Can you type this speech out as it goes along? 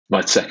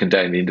my second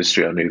day in the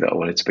industry, I knew that I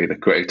wanted to be the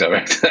creative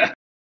director.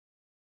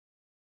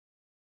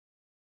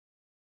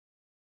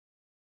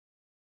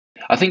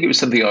 I think it was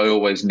something I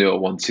always knew I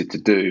wanted to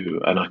do,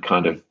 and I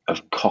kind of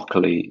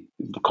cockily,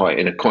 quite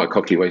a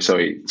cocky way,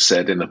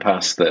 said in the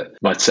past that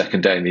my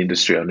second day in the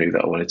industry, I knew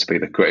that I wanted to be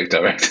the creative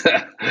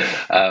director.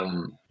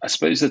 I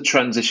suppose the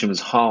transition was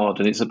hard,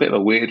 and it's a bit of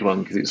a weird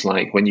one because it's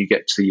like when you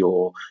get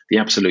to the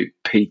absolute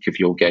peak of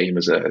your game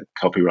as a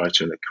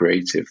copywriter and a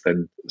creative,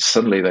 then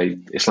suddenly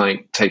it's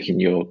like taking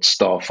your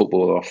star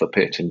footballer off the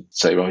pitch and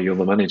say, "Oh, you're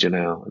the manager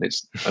now," and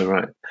it's all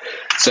right.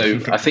 So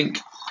I think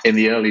in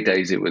the early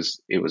days, it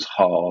was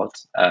hard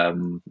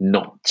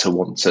not to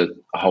want to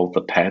hold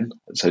the pen,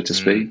 so to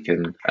speak,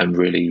 and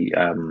really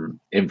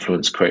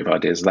influence creative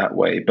ideas that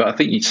way. But I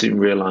think you soon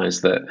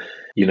realise that,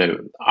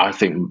 I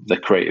think the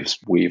creatives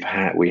we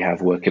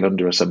have working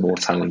under us are more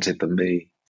talented than me.